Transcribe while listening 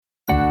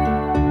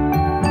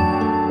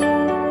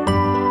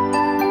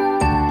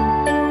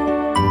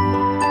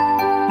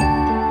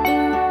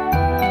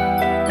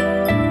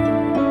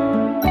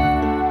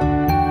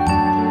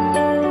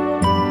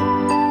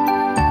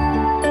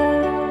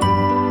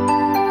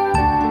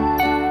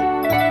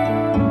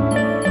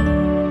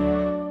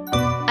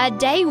A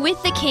Day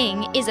with the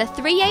King is a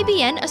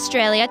 3ABN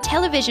Australia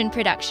television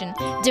production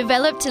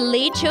developed to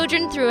lead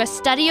children through a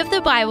study of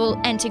the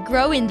Bible and to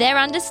grow in their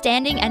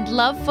understanding and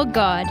love for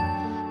God.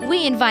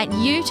 We invite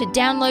you to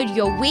download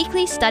your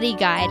weekly study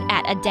guide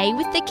at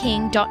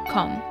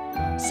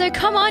adaywiththeking.com. So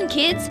come on,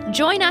 kids,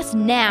 join us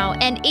now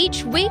and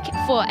each week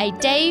for A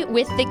Day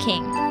with the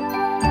King.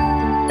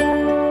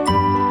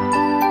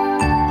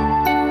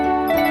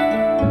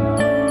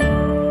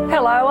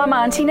 Hello, I'm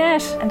Auntie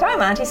Nat. And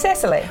I'm Auntie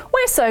Cecily.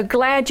 We're so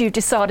glad you've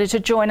decided to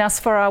join us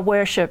for our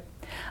worship.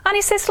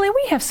 Auntie Cecily,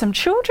 we have some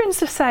children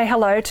to say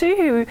hello to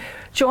who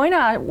join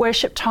our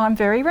worship time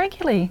very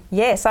regularly.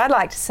 Yes, I'd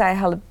like to say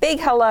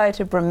big hello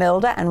to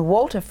Bramilda and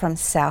Walter from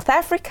South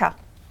Africa.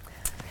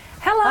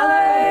 Hello.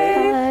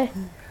 Hello.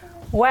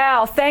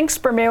 Wow, thanks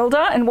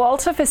Bramilda and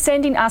Walter for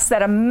sending us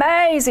that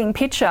amazing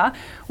picture.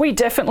 We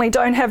definitely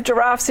don't have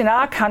giraffes in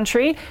our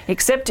country,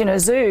 except in a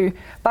zoo,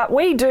 but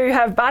we do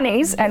have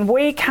bunnies, and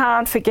we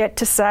can't forget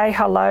to say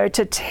hello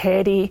to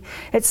Teddy.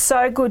 It's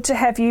so good to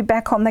have you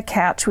back on the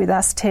couch with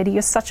us, Teddy.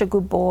 You're such a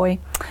good boy.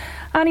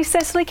 Auntie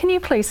Cecily, can you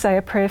please say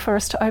a prayer for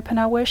us to open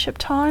our worship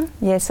time?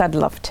 Yes, I'd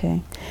love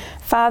to.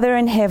 Father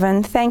in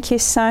heaven, thank you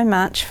so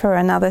much for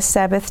another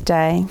Sabbath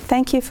day.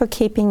 Thank you for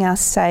keeping us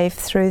safe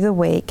through the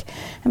week.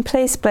 And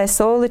please bless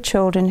all the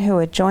children who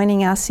are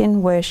joining us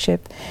in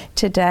worship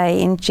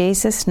today. In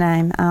Jesus'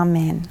 name,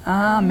 amen.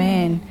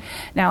 Amen.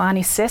 Now,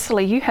 Auntie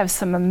Cecily, you have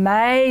some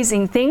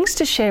amazing things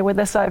to share with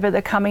us over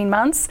the coming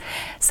months.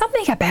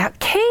 Something about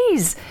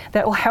keys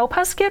that will help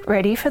us get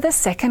ready for the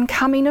second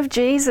coming of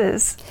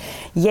Jesus.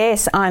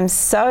 Yes, I'm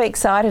so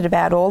excited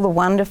about all the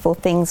wonderful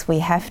things we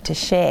have to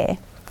share.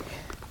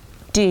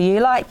 Do you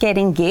like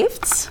getting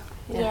gifts?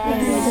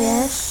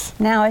 Yes.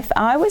 Now, if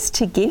I was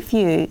to give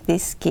you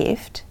this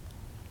gift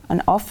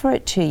and offer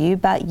it to you,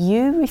 but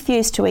you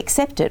refuse to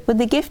accept it, would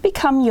the gift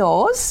become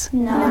yours?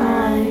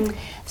 No.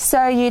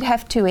 So you'd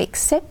have to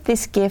accept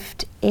this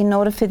gift in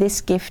order for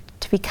this gift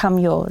to become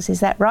yours.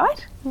 Is that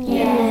right?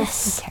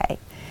 Yes. Okay.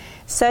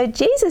 So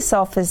Jesus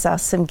offers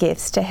us some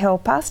gifts to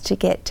help us to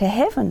get to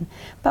heaven,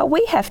 but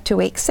we have to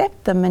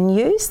accept them and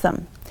use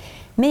them.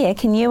 Mia,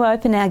 can you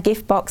open our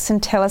gift box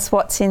and tell us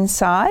what's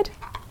inside?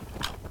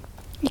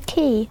 A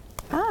key.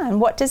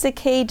 And what does a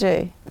key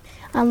do?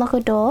 Unlock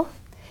a door.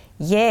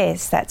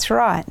 Yes, that's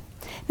right.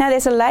 Now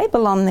there's a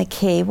label on the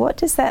key. What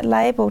does that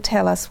label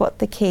tell us what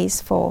the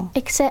key's for?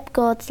 Accept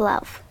God's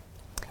love.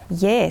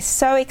 Yes,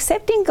 so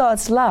accepting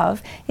God's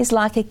love is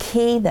like a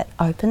key that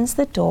opens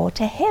the door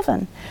to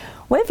heaven.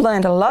 We've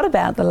learned a lot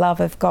about the love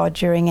of God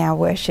during our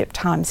worship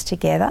times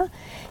together.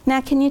 Now,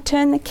 can you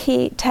turn the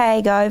key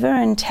tag over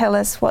and tell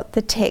us what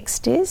the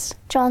text is?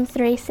 John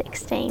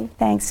 3:16.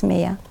 Thanks,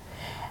 Mia.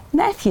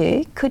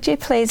 Matthew, could you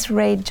please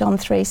read John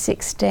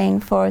 3:16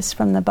 for us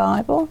from the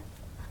Bible?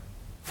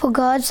 For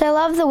God so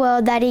loved the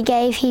world that he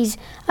gave his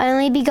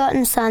only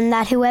begotten Son,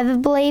 that whoever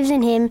believes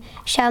in him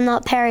shall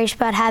not perish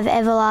but have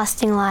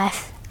everlasting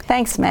life.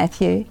 Thanks,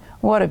 Matthew.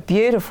 What a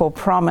beautiful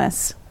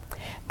promise.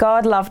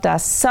 God loved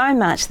us so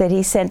much that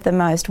he sent the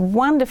most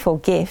wonderful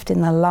gift in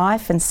the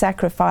life and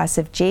sacrifice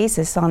of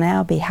Jesus on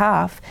our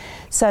behalf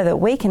so that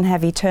we can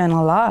have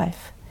eternal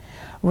life.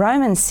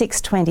 Romans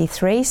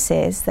 6:23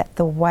 says that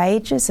the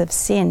wages of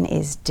sin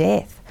is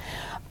death,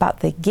 but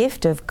the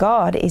gift of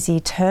God is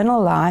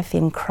eternal life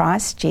in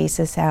Christ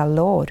Jesus our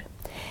Lord.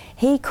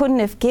 He couldn't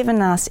have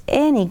given us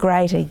any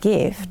greater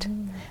gift,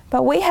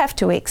 but we have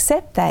to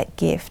accept that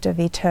gift of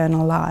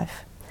eternal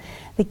life.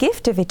 The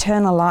gift of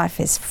eternal life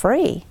is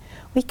free.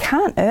 We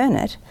can't earn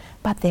it,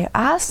 but there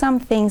are some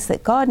things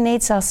that God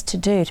needs us to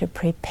do to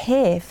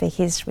prepare for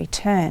his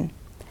return.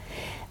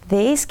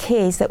 These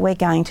keys that we're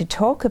going to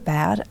talk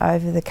about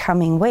over the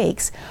coming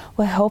weeks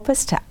will help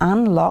us to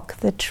unlock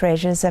the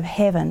treasures of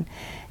heaven,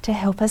 to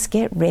help us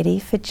get ready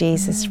for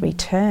Jesus'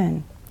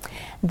 return.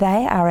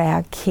 They are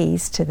our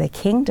keys to the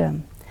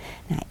kingdom.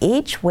 Now,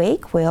 each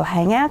week we'll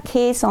hang our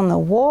keys on the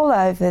wall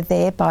over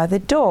there by the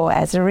door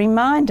as a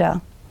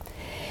reminder.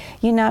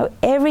 You know,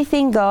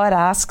 everything God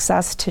asks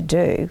us to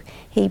do,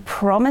 he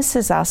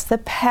promises us the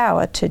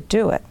power to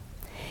do it.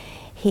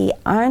 He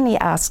only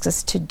asks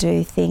us to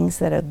do things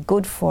that are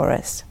good for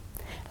us.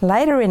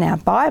 Later in our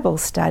Bible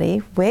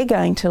study, we're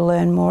going to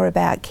learn more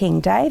about King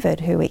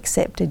David, who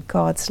accepted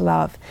God's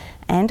love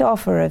and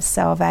offer of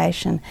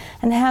salvation,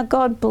 and how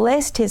God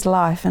blessed his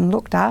life and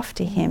looked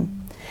after him.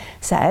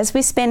 So as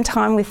we spend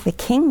time with the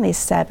King this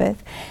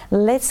Sabbath,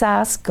 let's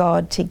ask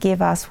God to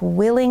give us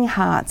willing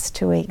hearts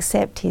to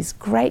accept his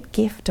great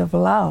gift of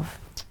love.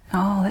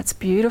 Oh, that's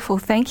beautiful.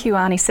 Thank you,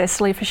 Auntie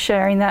Cecily, for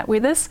sharing that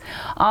with us.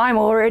 I'm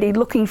already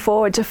looking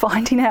forward to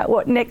finding out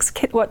what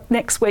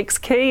next week's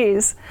key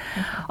is.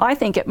 I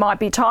think it might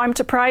be time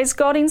to praise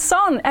God in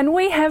song, and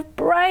we have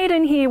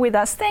Braden here with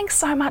us. Thanks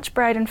so much,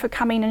 Braden, for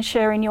coming and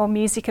sharing your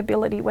music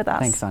ability with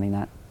us. Thanks, Auntie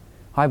Nat.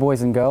 Hi,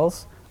 boys and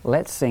girls.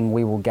 Let's sing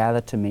We Will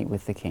Gather to Meet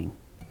with the King.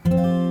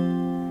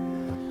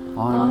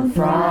 On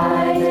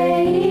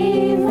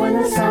Friday Eve, when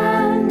the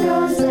sun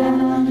goes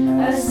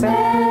down, a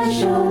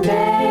special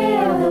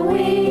day of the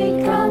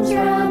week comes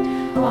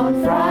round.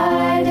 On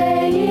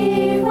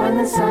Friday Eve, when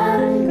the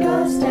sun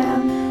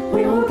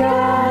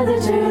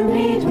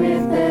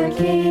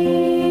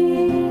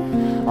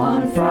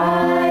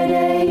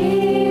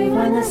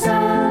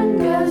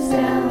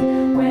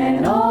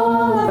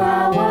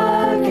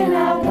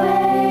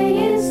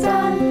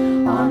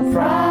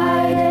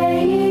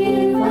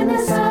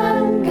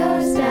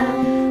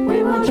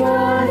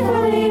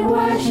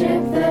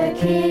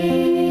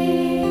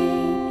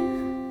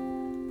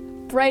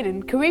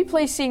Braden, can we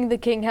please sing The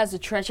King Has a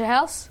Treasure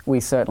House?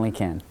 We certainly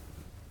can.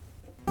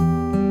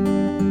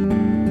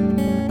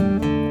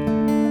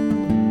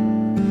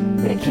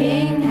 The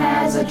King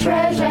has a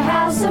treasure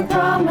house of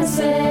promises,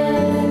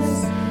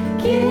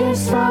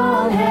 gifts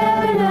from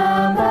heaven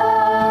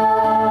above.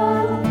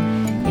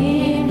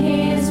 In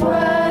His word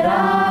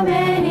are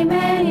many,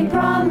 many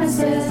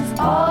promises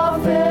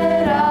offered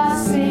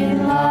us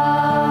in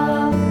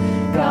love.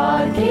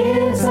 God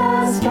gives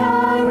us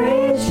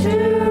courage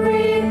to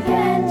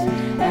repent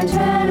and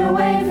turn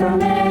away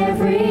from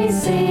every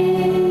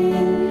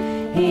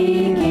sin.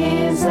 He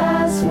gives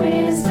us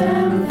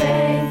wisdom,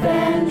 faith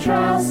and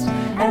trust,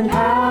 and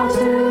how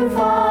to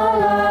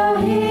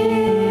follow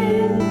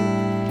Him.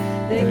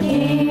 The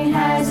King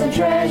has a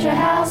treasure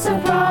house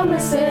of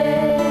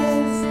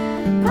promises,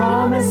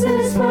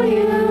 promises for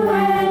you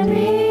and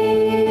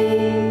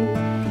me.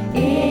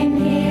 In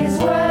His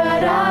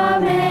word are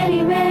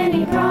many,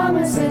 many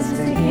promises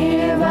to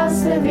give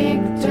us the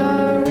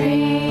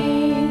victory,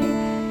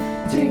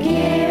 to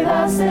give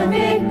us the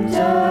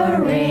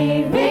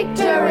victory,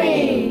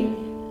 victory.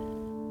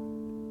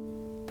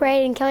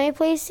 Braden, can we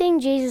please sing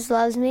Jesus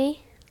Loves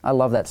Me? I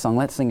love that song.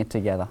 Let's sing it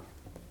together.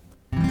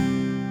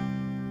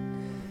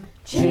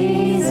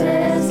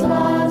 Jesus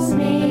loves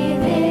me,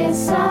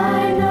 this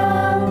I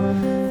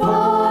know,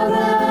 for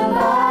the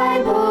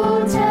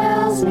Bible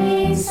tells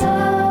me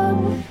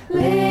so.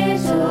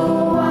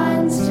 Little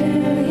ones to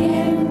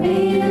Him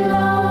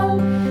belong,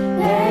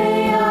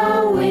 they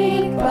are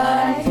weak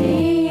but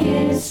He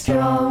is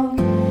strong.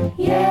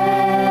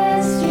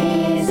 Yes,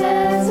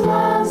 Jesus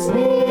loves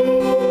me.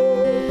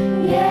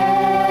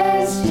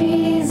 Yes,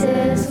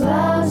 Jesus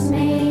loves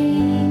me.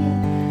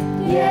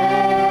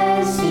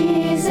 Yes,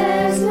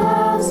 Jesus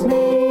loves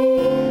me.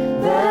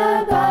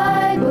 The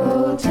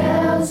Bible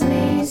tells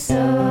me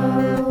so.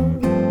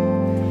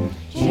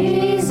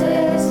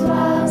 Jesus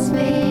loves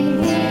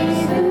me.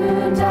 He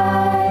who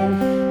died,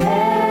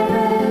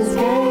 heaven's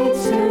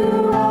gates to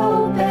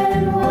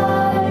open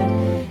wide.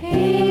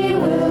 He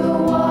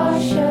will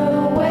wash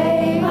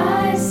away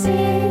my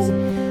sins.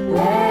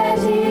 Let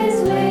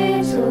His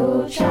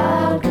little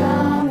child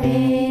come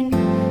in.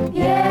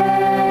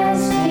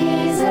 Yes,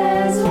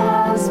 Jesus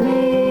loves me.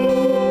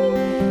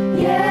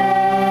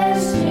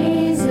 Yes,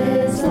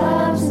 Jesus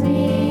loves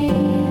me.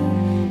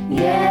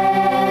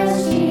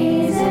 Yes,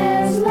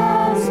 Jesus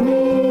loves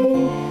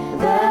me.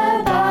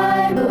 The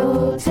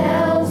Bible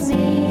tells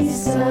me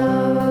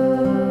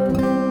so.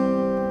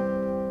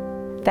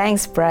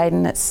 Thanks,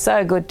 Braden. It's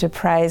so good to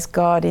praise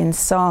God in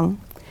song.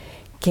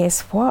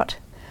 Guess what?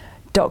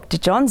 Dr.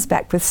 John's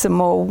back with some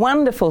more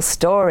wonderful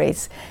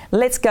stories.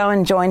 Let's go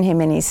and join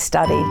him in his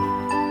study.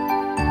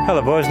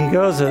 Hello, boys and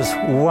girls. It's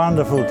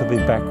wonderful to be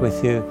back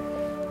with you.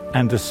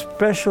 And a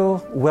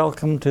special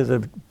welcome to the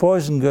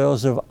boys and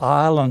girls of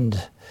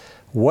Ireland,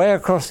 way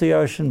across the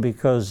ocean,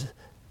 because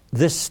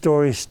this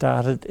story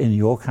started in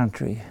your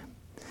country.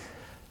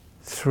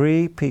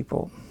 3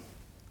 people,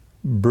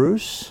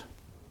 Bruce,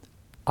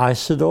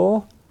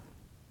 Isidore,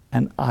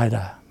 and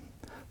Ida.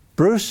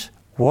 Bruce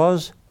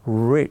was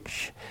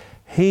rich.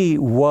 He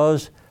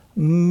was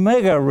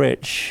mega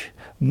rich,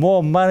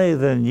 more money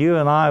than you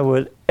and I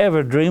would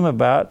ever dream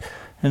about.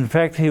 In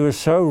fact, he was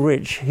so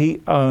rich,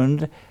 he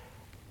owned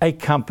a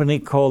company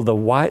called the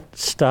White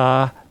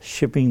Star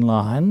Shipping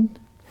Line,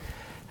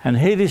 and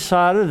he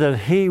decided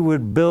that he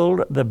would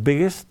build the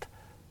biggest,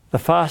 the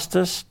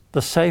fastest,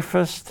 the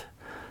safest,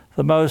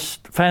 the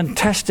most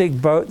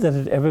fantastic boat that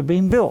had ever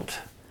been built.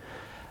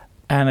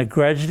 And it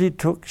gradually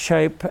took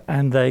shape,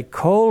 and they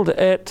called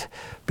it,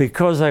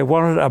 because they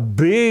wanted a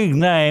big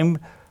name,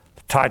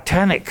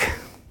 Titanic.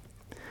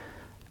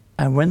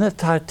 And when the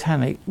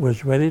Titanic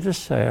was ready to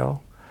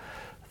sail,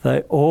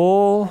 they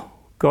all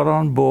got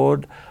on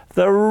board.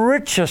 The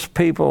richest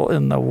people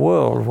in the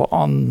world were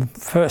on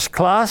first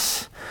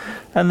class,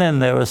 and then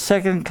there was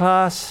second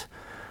class,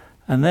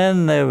 and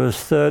then there was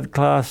third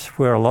class,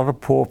 where a lot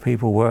of poor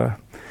people were.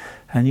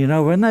 And you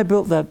know, when they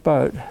built that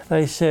boat,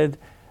 they said,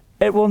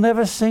 it will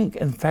never sink.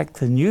 In fact,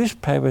 the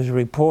newspapers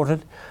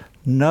reported,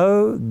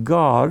 no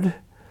God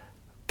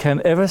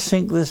can ever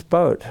sink this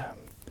boat.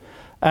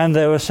 And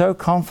they were so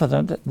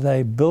confident,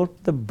 they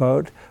built the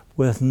boat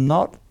with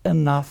not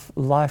enough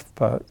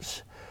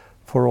lifeboats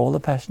for all the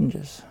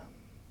passengers.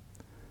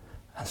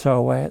 And so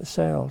away it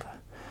sailed.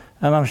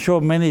 And I'm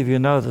sure many of you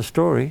know the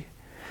story.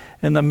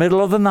 In the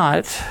middle of the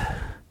night,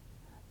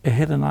 it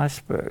hit an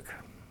iceberg.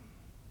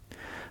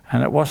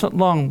 And it wasn't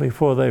long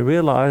before they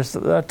realized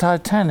that the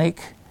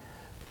Titanic,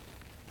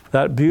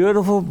 that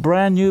beautiful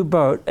brand new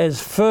boat,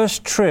 its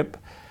first trip,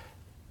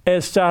 it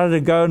started to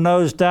go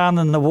nose down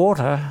in the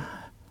water,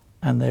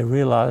 and they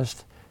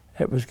realized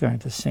it was going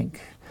to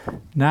sink.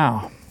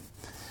 Now,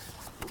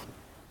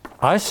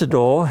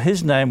 Isidore,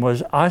 his name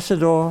was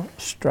Isidore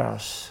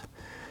Strauss.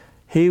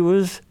 He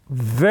was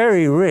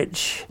very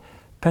rich,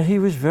 but he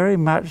was very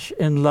much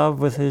in love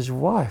with his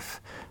wife,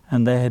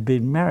 and they had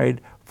been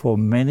married for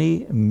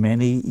many,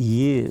 many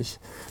years.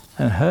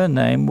 And her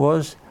name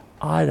was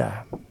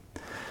Ida.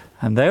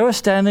 And they were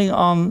standing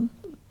on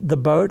the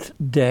boat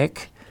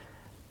deck,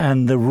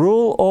 And the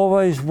rule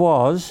always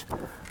was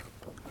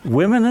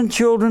women and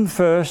children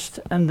first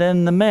and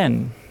then the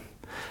men.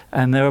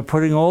 And they were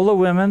putting all the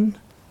women,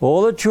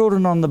 all the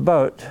children on the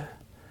boat.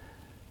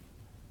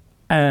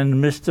 And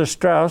Mr.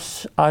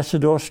 Strauss,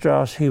 Isidore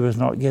Strauss, he was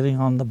not getting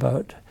on the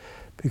boat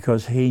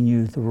because he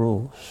knew the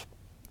rules.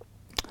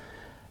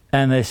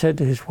 And they said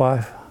to his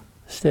wife,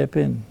 step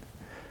in.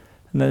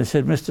 And they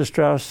said, Mr.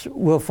 Strauss,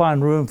 we'll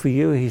find room for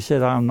you. He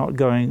said, I'm not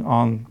going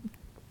on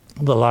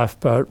the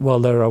lifeboat while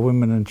there are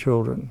women and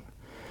children.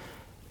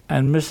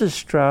 And Mrs.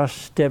 Strauss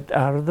stepped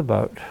out of the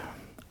boat,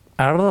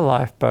 out of the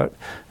lifeboat,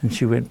 and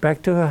she went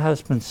back to her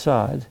husband's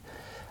side,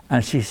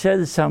 and she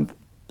said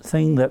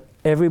something that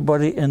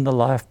everybody in the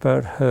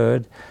lifeboat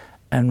heard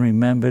and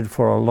remembered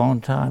for a long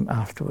time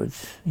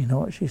afterwards. You know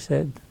what she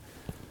said?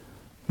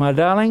 My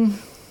darling,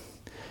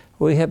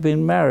 we have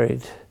been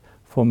married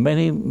for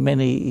many,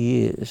 many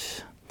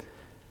years,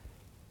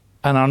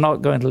 and I'm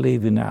not going to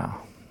leave you now.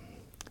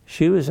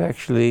 She was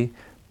actually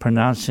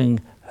pronouncing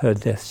her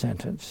death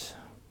sentence.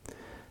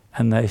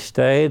 And they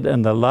stayed,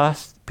 and the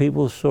last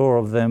people saw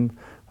of them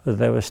was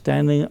they were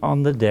standing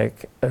on the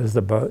deck as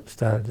the boat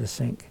started to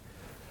sink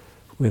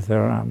with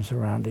their arms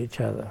around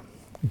each other.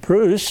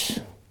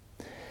 Bruce,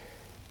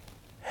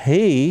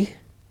 he,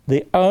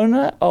 the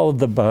owner of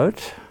the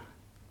boat,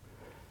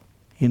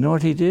 you know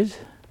what he did?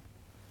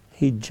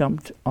 He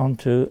jumped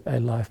onto a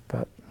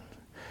lifeboat.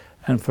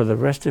 And for the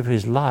rest of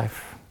his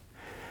life,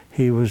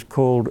 he was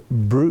called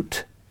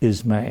Brute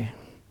Ismay.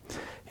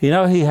 You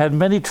know, he had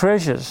many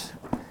treasures,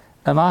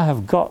 and I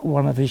have got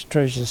one of his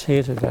treasures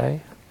here today.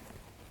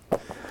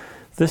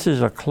 This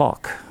is a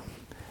clock,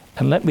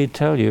 and let me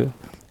tell you,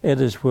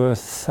 it is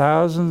worth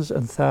thousands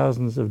and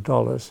thousands of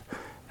dollars,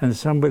 and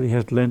somebody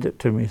has lent it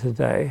to me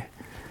today.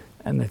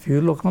 And if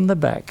you look on the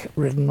back,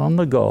 written on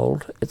the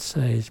gold, it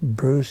says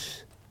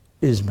Bruce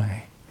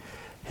Ismay.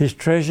 His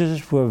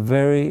treasures were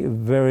very,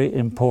 very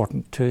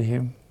important to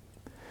him.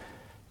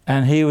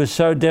 And he was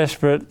so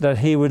desperate that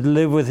he would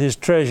live with his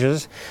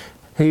treasures.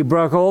 He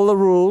broke all the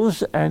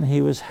rules, and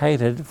he was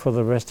hated for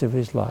the rest of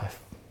his life.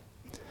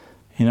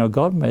 You know,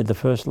 God made the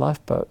first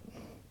lifeboat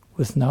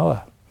with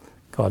Noah.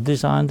 God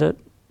designed it,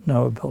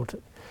 Noah built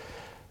it.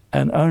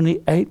 And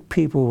only 8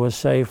 people were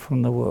saved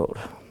from the world.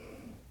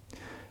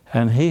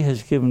 And he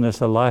has given us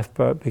a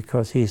lifeboat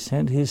because he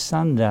sent his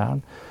son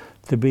down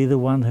to be the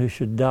one who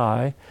should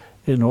die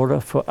in order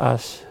for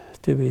us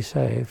to be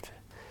saved.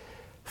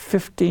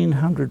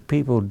 1,500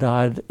 people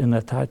died in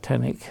the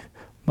Titanic.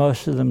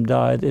 Most of them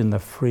died in the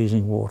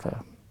freezing water.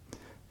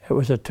 It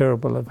was a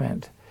terrible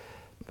event.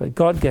 But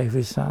God gave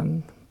his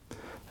son,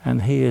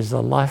 and he is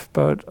the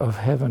lifeboat of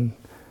heaven.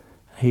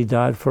 He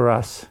died for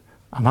us,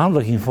 and I'm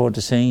looking forward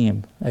to seeing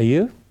him. Are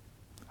you?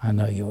 I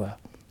know you are.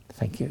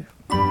 Thank you.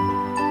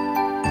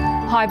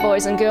 Hi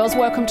boys and girls,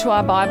 welcome to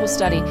our Bible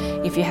study.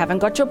 If you haven't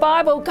got your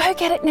Bible, go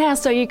get it now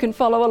so you can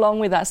follow along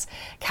with us.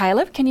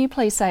 Caleb, can you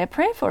please say a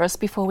prayer for us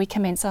before we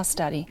commence our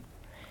study?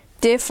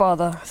 Dear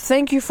Father,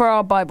 thank you for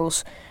our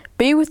Bibles.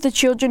 Be with the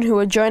children who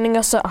are joining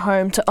us at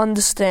home to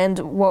understand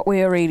what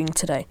we are reading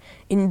today.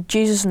 In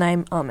Jesus'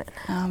 name, Amen.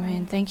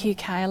 Amen. Thank you,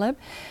 Caleb.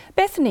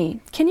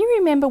 Bethany, can you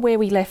remember where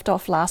we left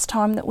off last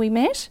time that we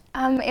met?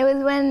 It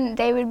was when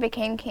David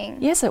became king.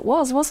 Yes, it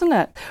was, wasn't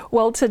it?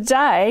 Well,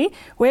 today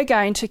we're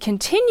going to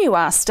continue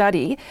our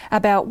study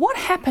about what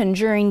happened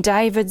during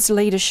David's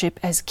leadership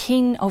as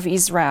king of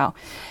Israel.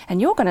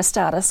 And you're going to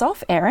start us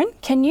off, Erin.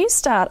 Can you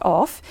start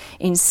off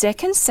in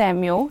 2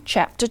 Samuel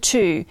chapter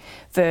 2,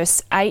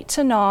 verse 8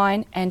 to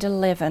 9 and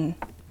 11?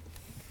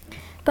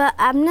 But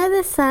Abner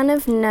the son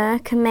of Ner,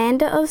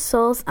 commander of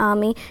Saul's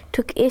army,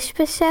 took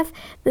Ishbosheth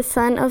the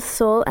son of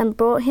Saul and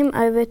brought him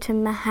over to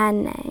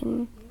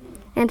Mahanaim.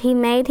 And he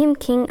made him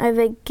king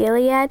over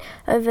Gilead,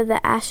 over the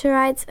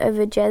Asherites,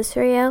 over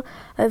Jezreel,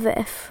 over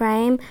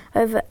Ephraim,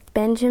 over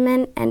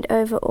Benjamin, and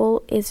over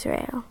all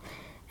Israel.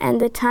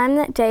 And the time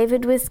that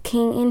David was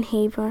king in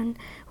Hebron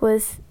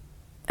was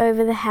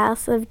over the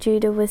house of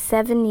Judah was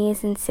 7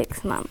 years and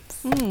 6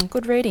 months.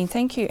 Good reading.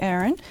 Thank you,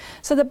 Aaron.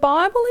 So the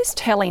Bible is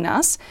telling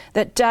us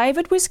that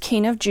David was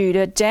king of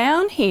Judah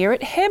down here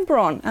at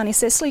Hebron. Auntie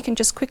Cecily can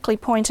just quickly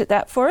point at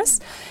that for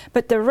us.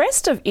 But the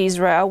rest of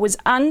Israel was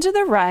under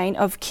the reign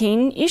of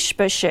King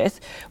Ishbosheth,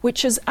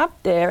 which is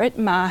up there at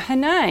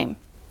Mahanaim.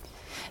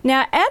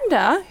 Now,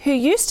 Abner, who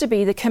used to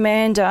be the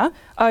commander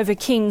over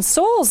King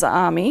Saul's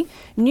army,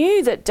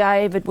 knew that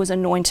David was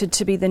anointed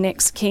to be the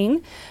next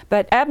king,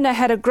 but Abner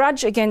had a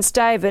grudge against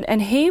David,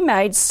 and he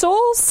made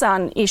Saul's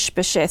son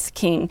Ishbosheth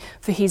king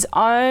for his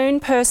own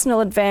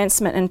personal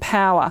advancement and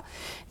power.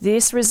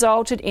 This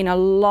resulted in a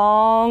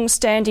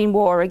long-standing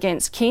war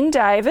against King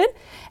David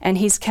and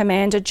his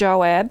commander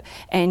Joab,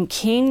 and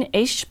King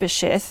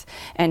Ishbosheth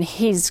and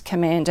his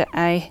commander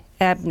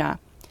Abner.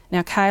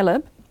 Now,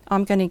 Caleb,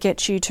 I'm going to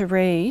get you to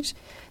read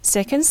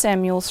 2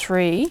 Samuel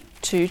 3,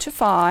 2 to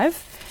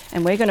 5,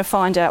 and we're going to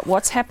find out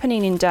what's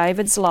happening in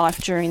David's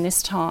life during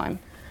this time.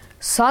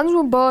 Sons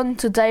were born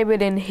to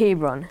David in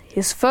Hebron.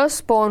 His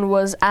firstborn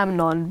was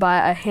Amnon by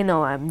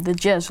Ahinoam, the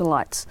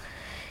Jezreelites.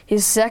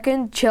 His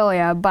second,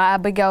 Chileab, by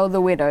Abigail the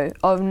widow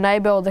of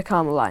Nabal the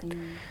Carmelite.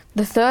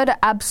 The third,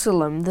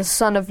 Absalom, the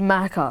son of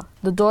Maacah,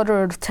 the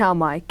daughter of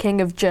Talmai,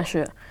 king of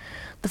Geshur.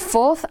 The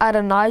fourth,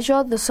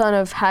 Adonijah, the son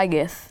of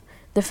Haggith.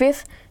 The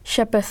fifth,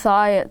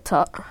 Shephatiah,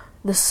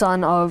 the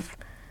son of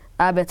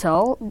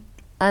Abital.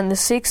 And the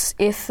sixth,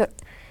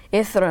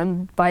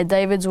 Ithram, by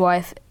David's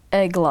wife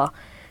Eglah.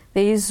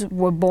 These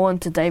were born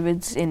to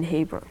David in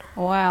Hebron.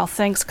 Wow,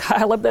 thanks,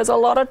 Caleb. There's a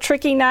lot of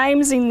tricky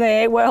names in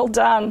there. Well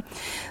done.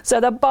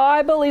 So the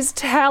Bible is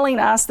telling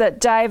us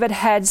that David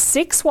had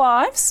 6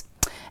 wives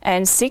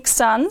and 6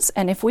 sons.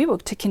 And if we were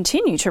to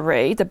continue to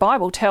read, the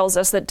Bible tells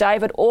us that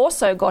David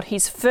also got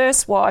his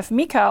first wife,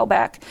 Michal,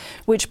 back,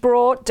 which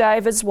brought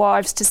David's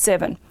wives to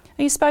 7.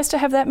 Are you supposed to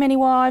have that many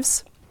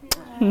wives?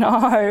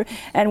 No.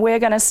 And we're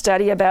going to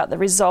study about the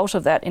result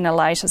of that in a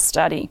later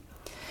study.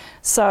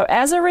 So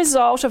as a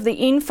result of the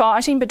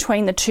infighting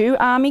between the 2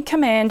 army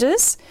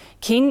commanders,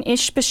 King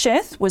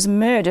Ishbosheth was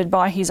murdered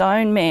by his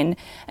own men,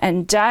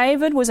 and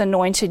David was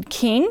anointed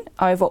king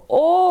over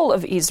all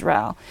of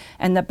Israel.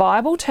 And the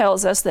Bible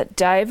tells us that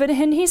David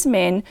and his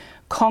men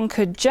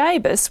conquered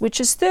Jabus, which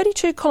is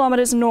 32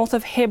 kilometres north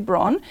of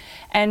Hebron,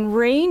 and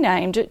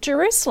renamed it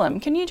Jerusalem.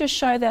 Can you just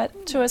show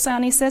that to us,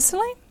 Auntie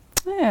Cecily?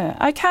 Yeah.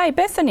 Okay,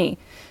 Bethany,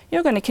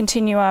 you're going to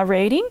continue our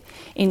reading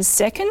in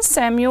 2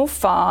 Samuel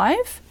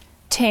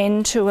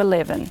 5:10 to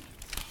 11.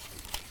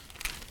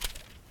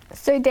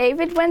 So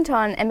David went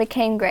on and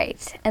became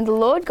great, and the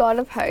Lord God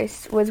of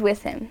hosts was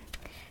with him.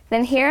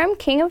 Then Hiram,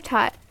 king of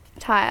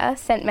Tyre,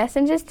 sent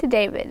messengers to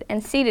David,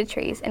 and cedar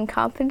trees, and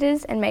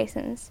carpenters and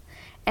masons,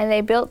 and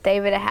they built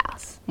David a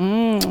house.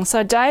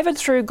 So David,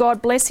 through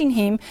God blessing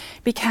him,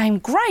 became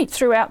great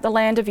throughout the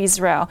land of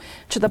Israel,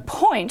 to the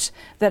point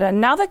that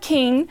another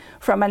king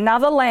from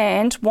another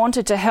land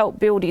wanted to help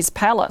build his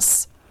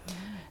palace.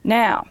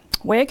 Now,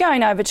 we're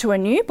going over to a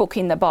new book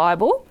in the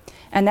Bible,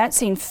 and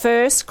that's in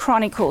 1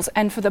 Chronicles.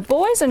 And for the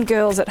boys and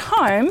girls at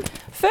home,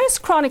 1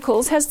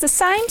 Chronicles has the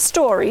same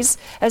stories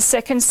as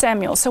 2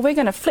 Samuel. So we're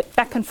going to flip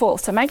back and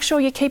forth. So make sure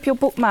you keep your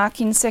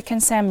bookmark in 2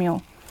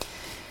 Samuel.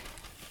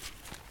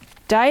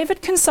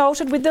 David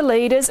consulted with the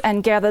leaders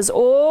and gathers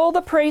all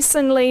the priests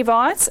and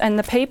Levites and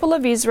the people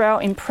of Israel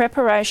in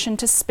preparation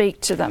to speak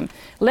to them.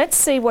 Let's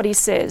see what he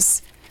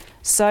says.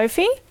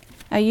 Sophie,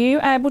 are you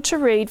able to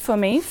read for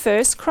me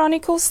 1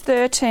 Chronicles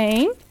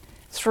 13,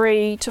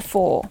 3 to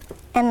 4?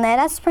 And let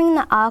us bring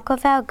the ark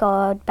of our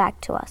God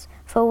back to us,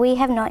 for we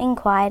have not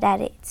inquired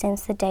at it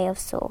since the day of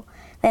Saul.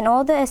 Then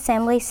all the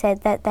assembly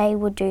said that they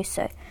would do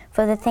so,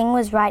 for the thing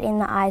was right in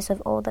the eyes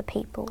of all the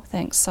people.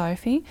 Thanks,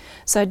 Sophie.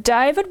 So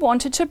David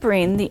wanted to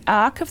bring the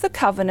Ark of the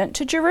Covenant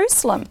to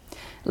Jerusalem.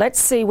 Let's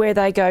see where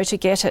they go to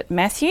get it.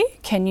 Matthew,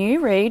 can you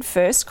read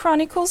 1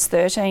 Chronicles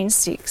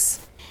 13:6?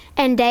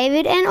 And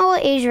David and all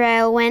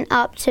Israel went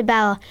up to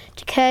Bala,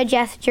 to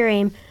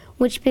Kirjath-jearim,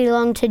 which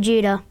belonged to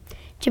Judah,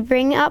 to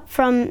bring up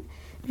from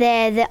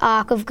there the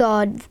Ark of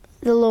God,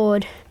 the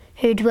Lord,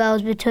 who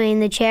dwells between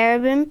the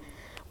cherubim,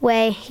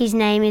 where his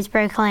name is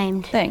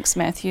proclaimed. Thanks,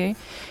 Matthew.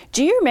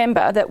 Do you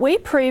remember that we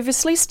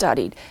previously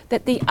studied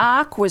that the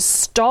ark was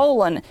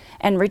stolen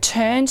and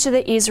returned to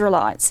the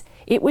Israelites?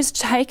 It was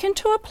taken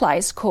to a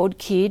place called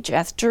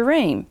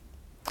Kirjath-jearim.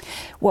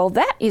 Well,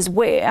 that is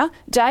where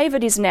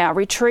David is now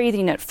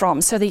retrieving it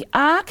from. So the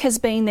ark has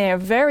been there a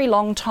very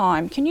long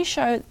time. Can you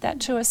show that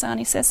to us,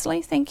 Auntie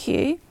Cecily? Thank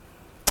you.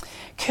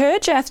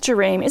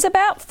 Kirjath-jearim is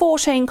about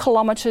 14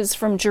 kilometres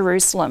from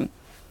Jerusalem.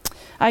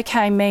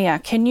 Okay, Mia,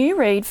 can you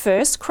read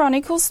 1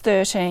 Chronicles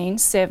 13,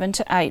 7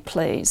 to 8,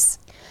 please?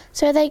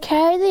 So they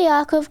carried the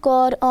ark of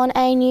God on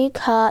a new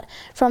cart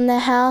from the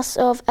house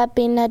of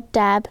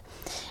Abinadab,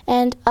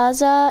 and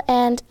Uzzah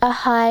and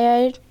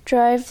Ahio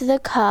drove the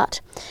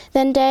cart.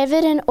 Then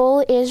David and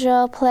all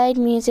Israel played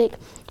music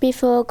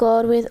before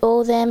God with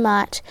all their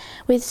might,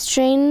 with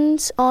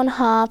strings on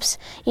harps,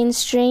 on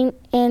string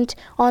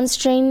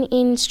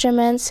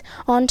instruments,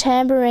 on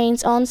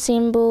tambourines, on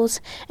cymbals,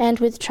 and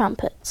with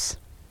trumpets.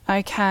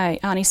 Okay,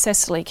 Auntie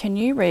Cecily, can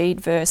you read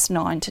verse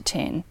 9 to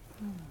 10?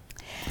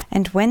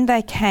 And when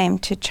they came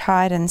to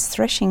Chidon's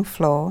threshing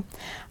floor,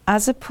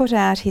 Uzzah put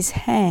out his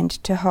hand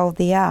to hold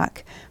the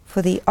ark,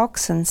 for the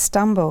oxen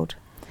stumbled.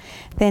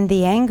 Then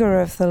the anger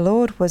of the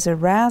Lord was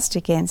aroused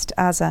against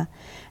Uzzah,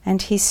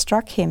 and he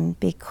struck him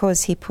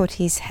because he put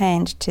his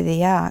hand to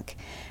the ark,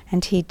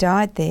 and he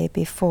died there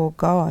before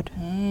God.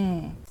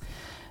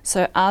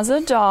 So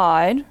Uzzah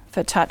died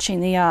for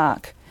touching the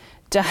ark.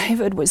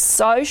 David was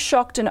so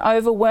shocked and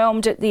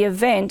overwhelmed at the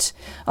event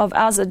of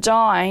Uzzah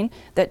dying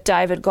that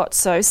David got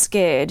so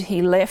scared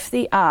he left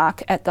the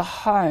ark at the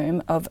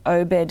home of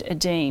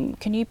Obed-Edom.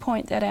 Can you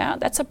point that out?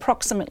 That's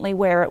approximately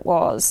where it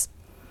was.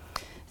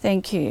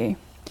 Thank you.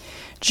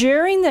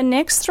 During the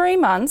next 3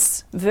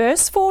 months,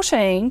 verse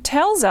 14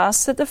 tells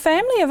us that the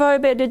family of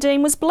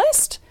Obed-Edom was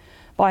blessed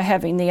by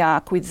having the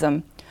ark with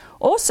them.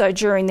 Also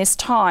during this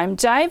time,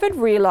 David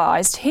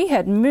realised he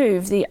had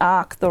moved the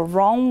ark the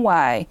wrong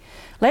way.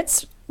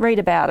 Let's read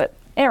about it.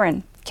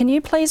 Erin, can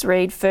you please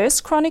read 1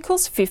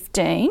 Chronicles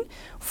 15,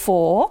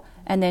 4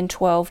 and then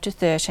 12 to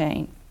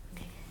 13?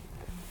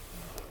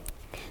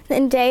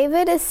 Then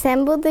David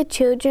assembled the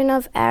children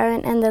of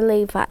Aaron and the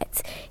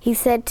Levites. He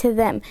said to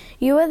them,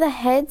 "You are the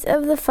heads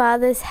of the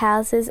fathers'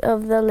 houses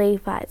of the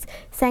Levites.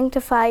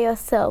 Sanctify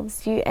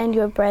yourselves, you and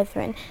your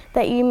brethren,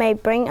 that you may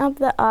bring up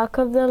the ark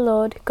of the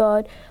Lord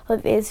God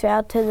of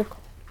Israel to the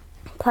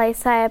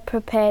place I have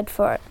prepared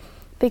for it.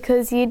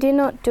 Because you did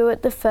not do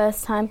it the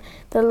first time,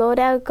 the Lord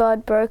our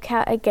God broke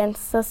out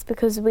against us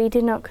because we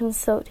did not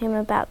consult him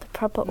about the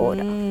proper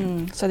order."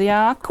 So the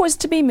ark was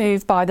to be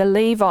moved by the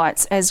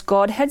Levites as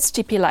God had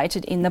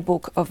stipulated in the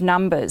book of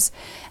Numbers,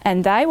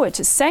 and they were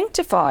to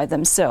sanctify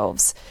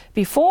themselves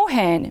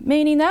beforehand,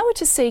 meaning they were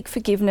to seek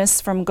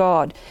forgiveness from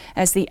God,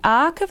 as the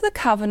ark of the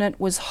covenant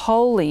was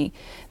holy.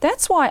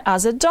 That's why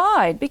Uzzah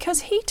died,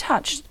 because he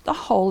touched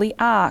the holy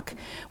ark.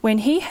 When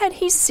he had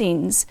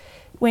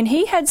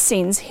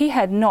sins, he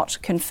had not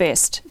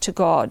confessed to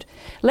God.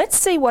 Let's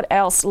see what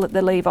else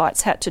the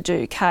Levites had to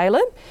do.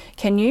 Caleb,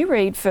 can you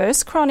read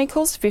 1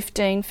 Chronicles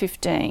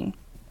 15:15?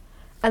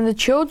 And the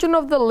children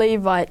of the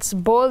Levites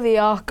bore the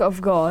ark of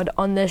God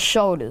on their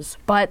shoulders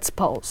by its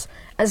poles,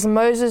 as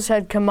Moses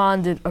had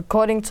commanded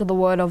according to the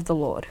word of the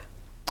Lord.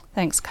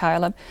 Thanks,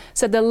 Caleb.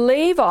 So the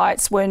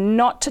Levites were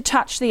not to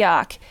touch the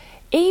ark,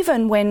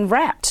 even when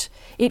wrapped.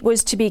 It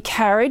was to be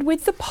carried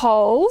with the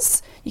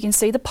poles. You can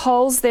see the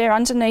poles there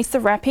underneath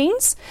the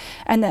wrappings,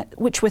 and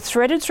which were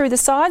threaded through the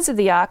sides of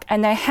the ark,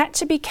 and they had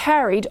to be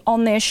carried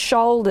on their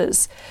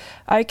shoulders.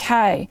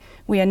 Okay,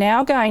 we are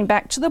now going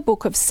back to the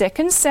book of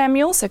 2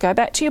 Samuel, so go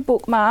back to your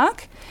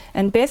bookmark.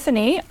 And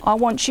Bethany, I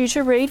want you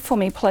to read for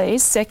me,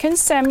 please, 2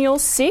 Samuel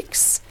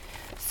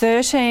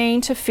 6:13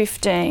 to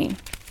 15.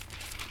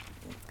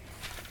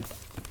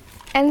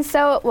 And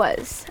so it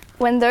was,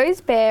 when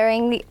those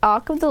bearing the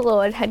ark of the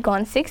Lord had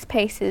gone 6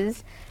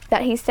 paces,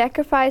 that he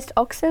sacrificed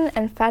oxen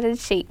and fatted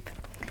sheep.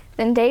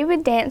 Then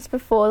David danced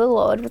before the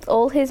Lord with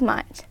all his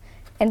might,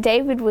 and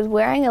David was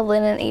wearing a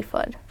linen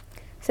ephod.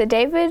 So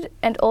David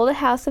and all the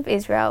house of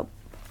Israel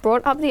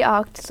brought up the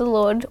ark to the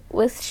Lord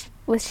with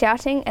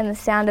shouting and the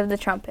sound of the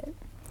trumpet.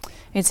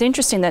 It's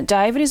interesting that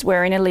David is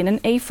wearing a linen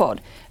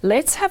ephod.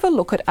 Let's have a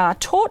look at our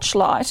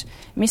torchlight,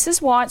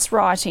 Mrs. White's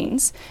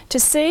writings, to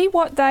see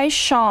what they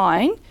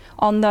shine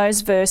on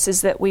those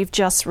verses that we've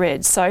just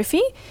read.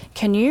 Sophie,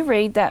 can you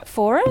read that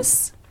for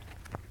us?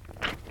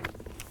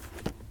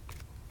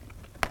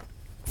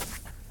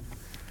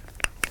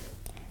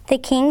 The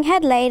king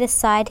had laid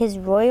aside his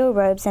royal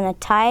robes and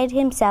attired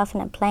himself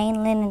in a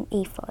plain linen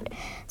ephod,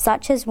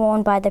 such as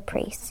worn by the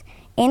priests.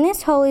 In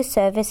this holy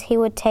service he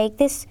would take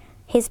his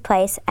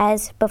place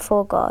as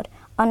before God,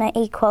 on an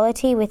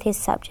equality with his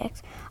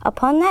subjects.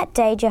 Upon that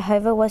day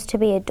Jehovah was to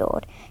be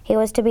adored. He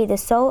was to be the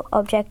sole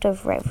object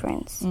of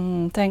reverence.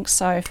 Thanks,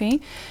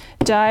 Sophie.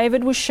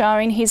 David was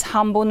showing his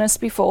humbleness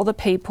before the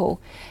people,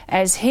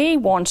 as he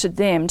wanted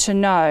them to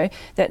know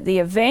that the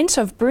event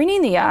of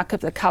bringing the Ark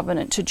of the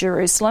Covenant to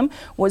Jerusalem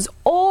was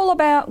all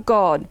about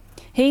God.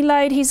 He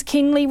laid his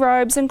kingly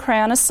robes and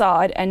crown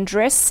aside and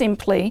dressed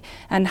simply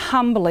and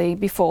humbly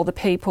before the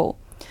people.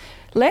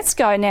 Let's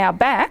go now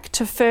back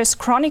to 1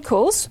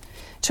 Chronicles,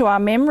 to our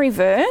memory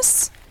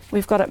verse.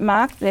 We've got it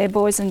marked there,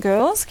 boys and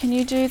girls. Can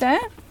you do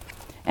that?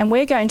 And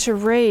we're going to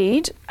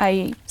read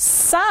a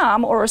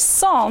psalm or a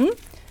song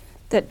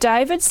that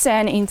David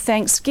sang in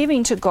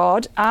thanksgiving to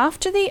God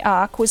after the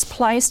ark was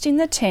placed in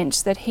the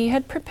tent that he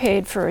had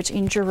prepared for it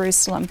in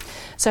Jerusalem.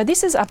 So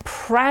this is a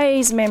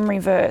praise memory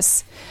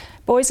verse.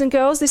 Boys and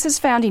girls, this is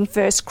found in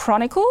 1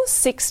 Chronicles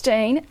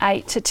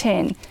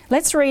 16:8-10.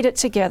 Let's read it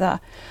together.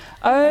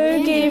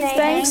 Oh, give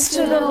thanks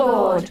to the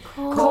Lord,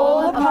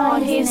 Call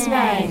upon his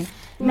name,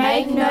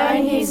 make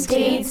known his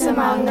deeds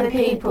among the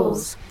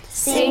peoples.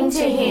 Sing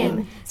to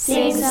him,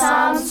 sing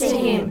psalms to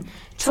him,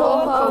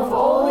 talk of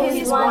all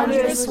his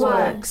wondrous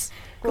works.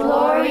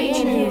 Glory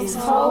in his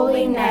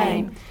holy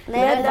name.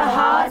 Let the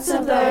hearts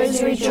of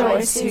those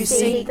rejoice who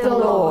seek the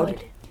Lord.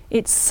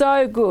 It's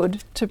so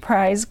good to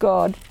praise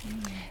God.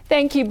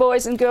 Thank you,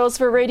 boys and girls,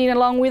 for reading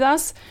along with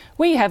us.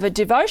 We have a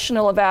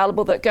devotional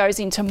available that goes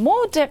into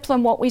more depth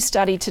than what we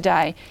studied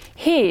today.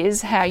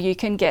 Here's how you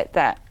can get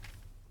that.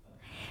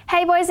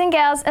 Hey boys and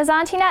girls, as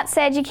Auntie Nat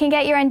said, you can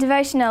get your own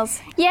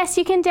devotionals. Yes,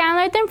 you can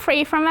download them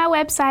free from our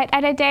website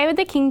at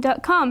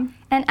adaywiththeking.com.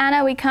 And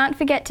Anna, we can't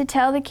forget to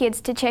tell the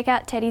kids to check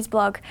out Teddy's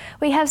blog.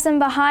 We have some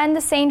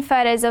behind-the-scene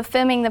photos of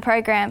filming the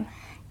program.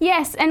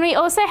 Yes, and we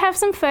also have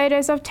some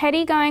photos of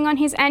Teddy going on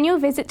his annual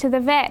visit to the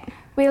vet.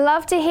 We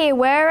love to hear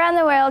where around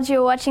the world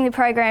you're watching the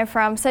program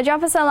from, so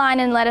drop us a line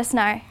and let us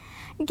know.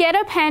 Get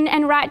a pen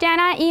and write down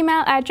our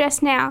email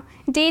address now,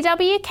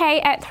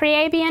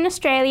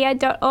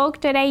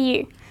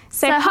 dwk@3abnaustralia.org.au.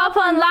 So hop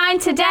online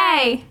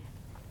today!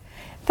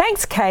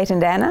 Thanks, Kate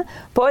and Anna.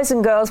 Boys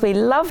and girls, we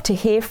love to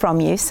hear from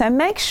you, so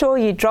make sure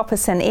you drop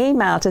us an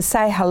email to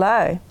say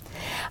hello.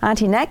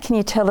 Auntie Nat, can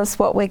you tell us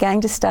what we're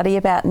going to study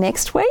about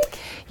next week?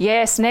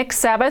 Yes, next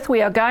Sabbath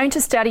we are going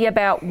to study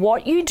about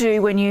what you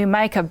do when you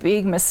make a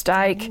big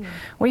mistake.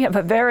 We have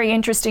a very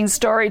interesting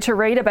story to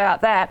read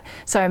about that,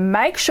 so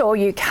make sure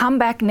you come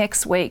back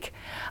next week.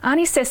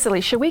 Auntie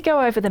Cecily, shall we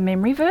go over the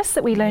memory verse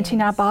that we learnt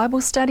in our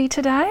Bible study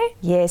today?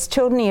 Yes,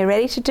 children, are you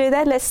ready to do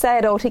that? Let's say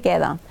it all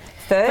together.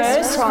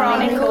 First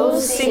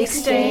Chronicles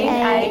 16,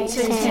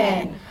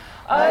 8-10.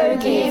 Oh,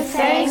 give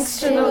thanks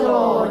to the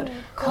Lord,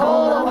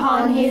 call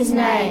upon his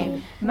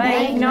name,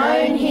 make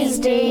known his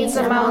deeds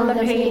among the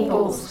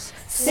peoples.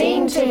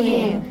 Sing to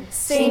him,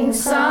 sing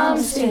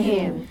psalms to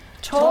him,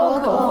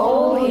 talk of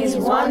all his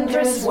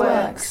wondrous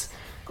works.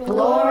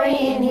 Glory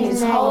in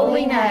his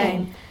holy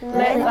name,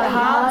 let the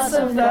hearts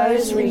of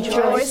those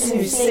rejoice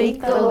who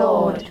seek the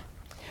Lord.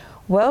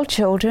 Well,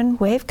 children,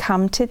 we've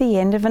come to the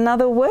end of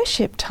another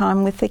worship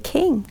time with the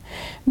King.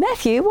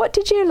 Matthew, what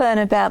did you learn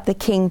about the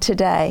King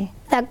today?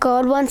 That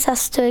God wants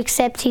us to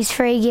accept his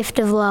free gift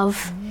of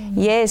love.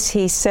 Yes,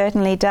 he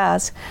certainly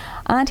does.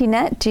 Auntie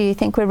Nat, do you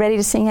think we're ready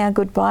to sing our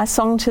goodbye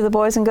song to the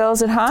boys and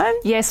girls at home?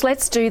 Yes,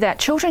 let's do that.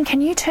 Children, can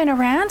you turn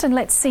around and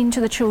let's sing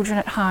to the children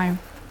at home?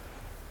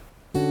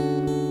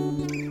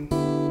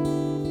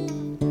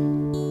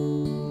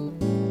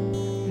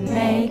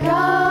 May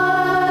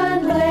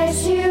God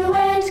bless you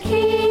and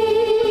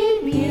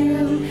keep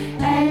you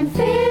and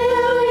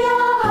fill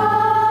your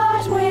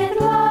heart with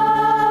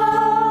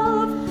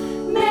love.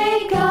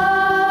 May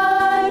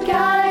God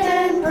guide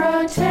and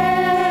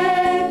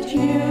protect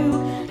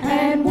you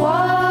and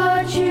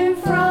watch you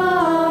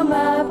from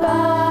above.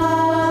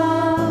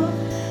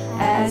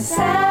 As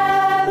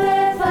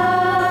Sabbath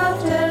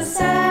after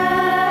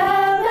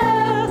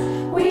Sabbath,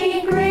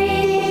 we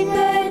greet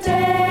the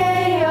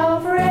day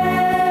of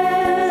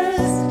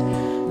rest,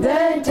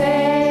 the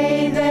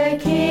day the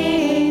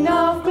King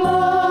of glory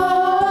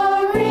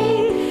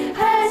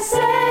has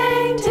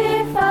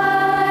sanctified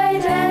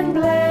and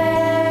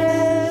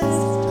blessed.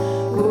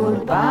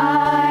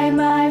 Goodbye,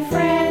 my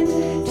friend,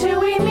 till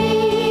we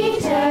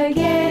meet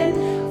again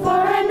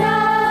for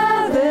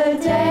another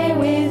day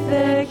with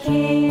the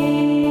King.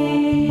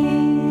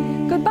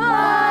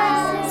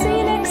 Goodbye. See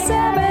you next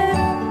Sabbath.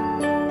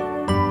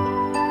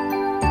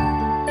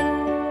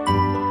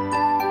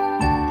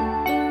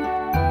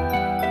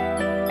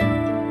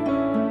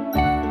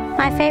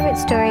 My favourite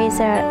stories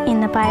are in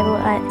the Bible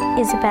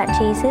is about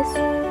Jesus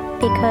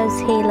because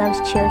he loves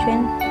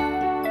children.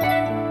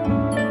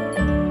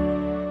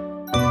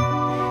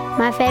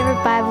 My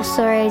favourite Bible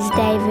story is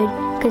David,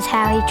 because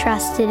how he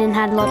trusted and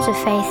had lots of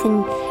faith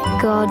in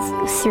God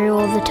through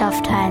all the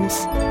tough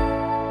times.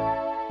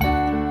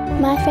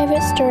 My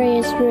favourite story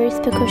is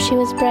Ruth because she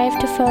was brave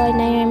to follow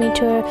Naomi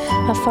to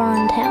a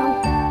foreign town.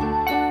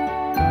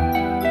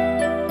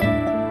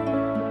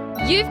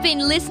 You've been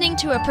listening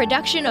to a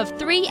production of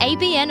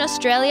 3ABN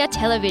Australia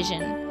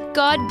Television.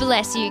 God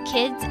bless you,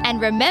 kids,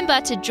 and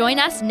remember to join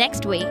us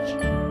next week.